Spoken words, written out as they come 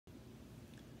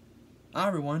Hi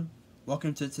everyone,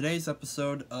 welcome to today's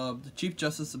episode of the Chief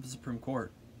Justice of the Supreme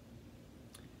Court.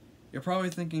 You're probably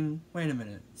thinking, wait a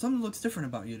minute, something looks different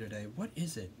about you today. What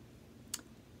is it?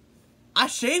 I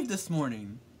shaved this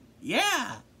morning!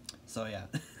 Yeah! So yeah.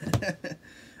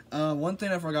 One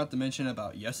thing I forgot to mention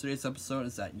about yesterday's episode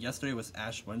is that yesterday was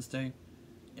Ash Wednesday.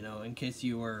 You know, in case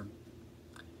you were,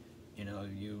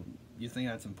 you think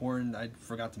that's important, I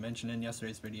forgot to mention it in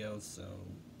yesterday's video, so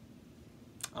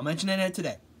I'll mention it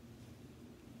today.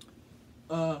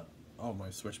 Oh, my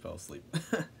Switch fell asleep.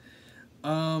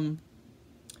 So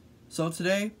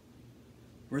today,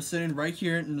 we're sitting right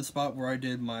here in the spot where I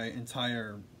did my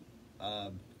entire,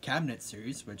 cabinet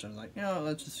series, which I'm like,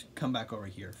 let's just come back over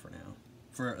here for now.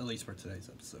 At least for today's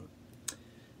episode.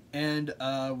 And,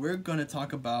 we're gonna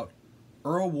talk about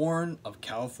Earl Warren of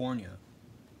California.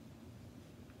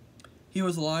 He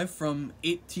was alive from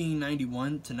 1891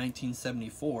 to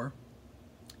 1974.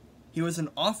 He was in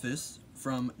office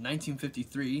from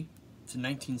 1953 to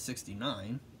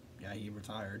 1969. Yeah, he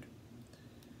retired.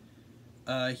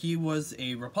 He was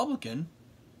a Republican.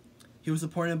 He was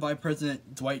appointed by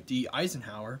President Dwight D.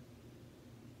 Eisenhower.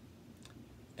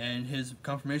 And his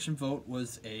confirmation vote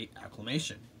was an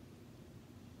acclamation.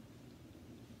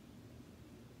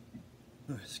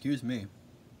 Excuse me.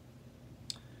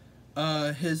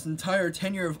 His entire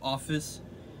tenure of office,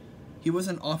 he was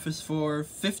in office for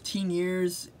 15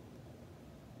 years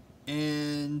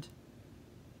and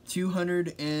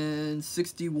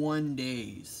 261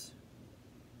 days.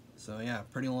 So yeah,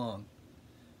 pretty long.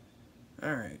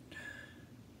 Alright.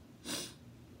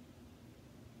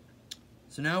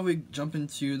 So now we jump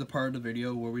into the part of the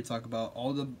video where we talk about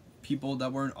all the people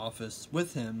that were in office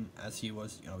with him as he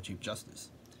was, Chief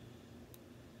Justice.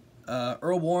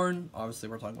 Earl Warren, obviously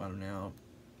we're talking about him now.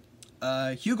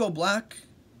 Hugo Black,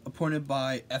 appointed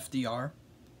by FDR.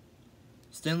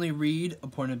 Stanley Reed,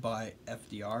 appointed by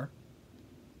FDR.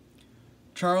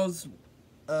 Charles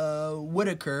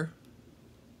Whitaker,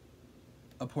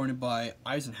 appointed by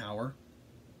Eisenhower.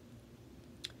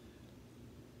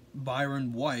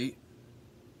 Byron White,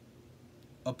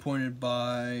 appointed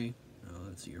by,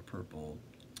 let's see your purple,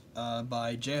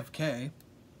 by JFK.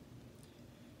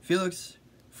 Felix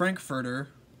Frankfurter,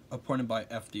 appointed by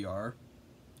FDR.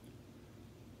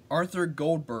 Arthur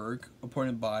Goldberg,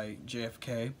 appointed by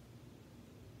JFK.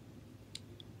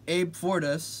 Abe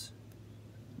Fortas,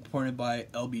 appointed by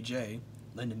LBJ,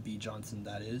 Lyndon B. Johnson,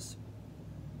 that is.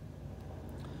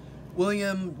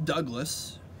 William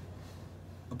Douglas,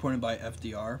 appointed by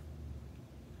FDR.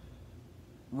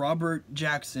 Robert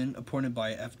Jackson, appointed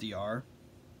by FDR.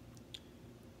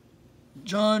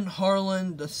 John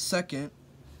Harlan II,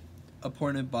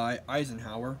 appointed by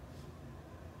Eisenhower.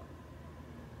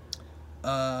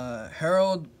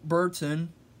 Harold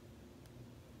Burton,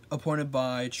 appointed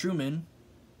by Truman.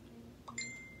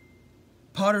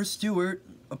 Potter Stewart,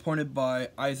 appointed by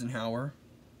Eisenhower.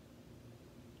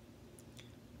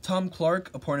 Tom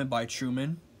Clark, appointed by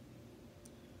Truman.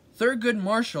 Thurgood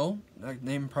Marshall, that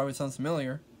name probably sounds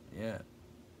familiar, yeah.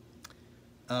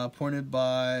 Appointed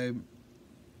by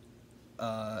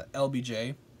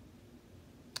LBJ.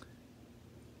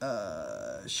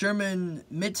 Sherman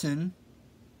Minton,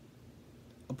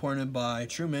 appointed by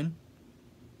Truman.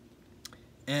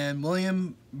 And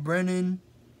William Brennan,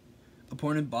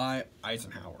 appointed by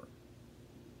Eisenhower.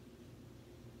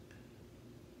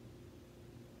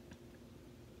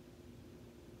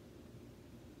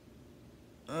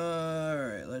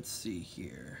 Alright, let's see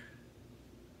here.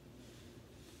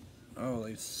 Oh,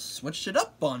 they switched it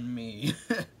up on me.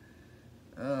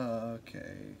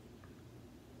 Okay.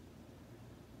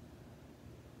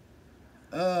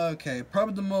 Okay,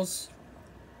 probably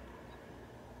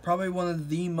one of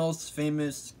the most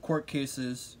famous court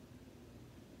cases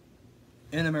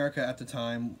in America at the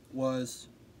time was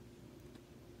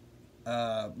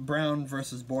Brown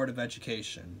versus Board of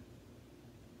Education.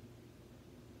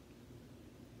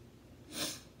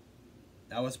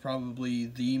 That was probably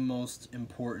the most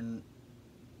important,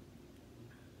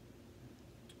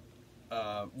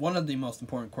 one of the most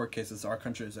important court cases our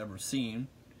country has ever seen.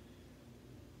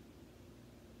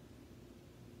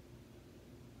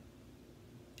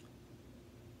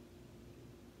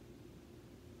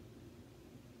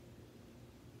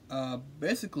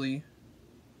 Basically,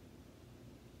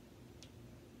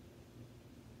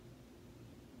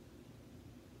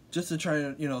 just to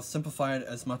try to, simplify it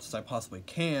as much as I possibly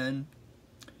can,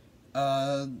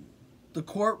 the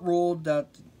court ruled that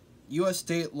U.S.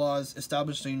 state laws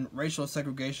establishing racial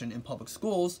segregation in public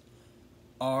schools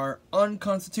are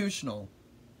unconstitutional,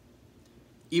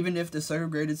 even if the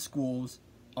segregated schools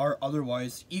are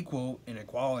otherwise equal in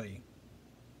equality.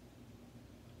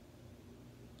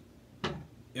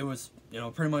 it was,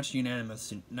 pretty much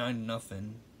unanimous,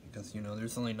 9-0, because,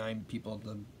 there's only 9 people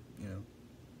to,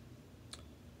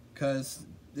 because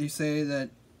they say that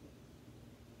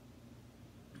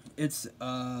it's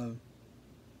a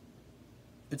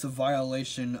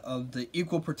violation of the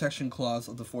Equal Protection Clause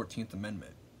of the 14th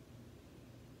Amendment.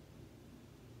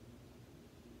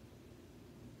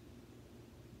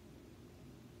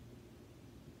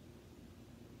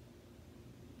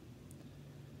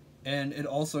 And it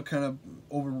also kind of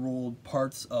overruled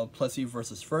parts of Plessy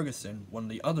versus Ferguson, one of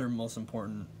the other most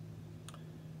important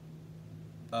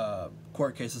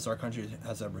court cases our country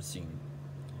has ever seen.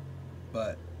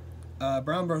 But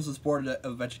Brown versus Board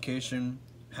of Education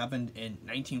happened in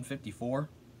 1954.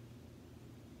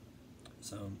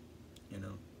 So, I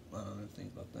don't know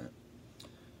things about that.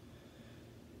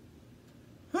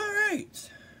 Alright.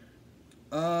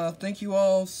 Thank you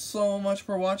all so much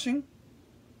for watching.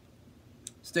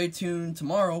 Stay tuned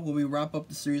tomorrow when we wrap up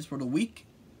the series for the week.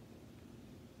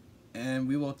 And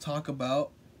we will talk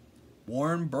about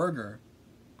Warren Burger.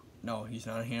 No, he's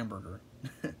not a hamburger.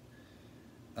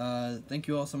 Thank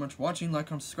you all so much for watching. Like,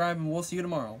 comment, subscribe, and we'll see you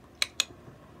tomorrow.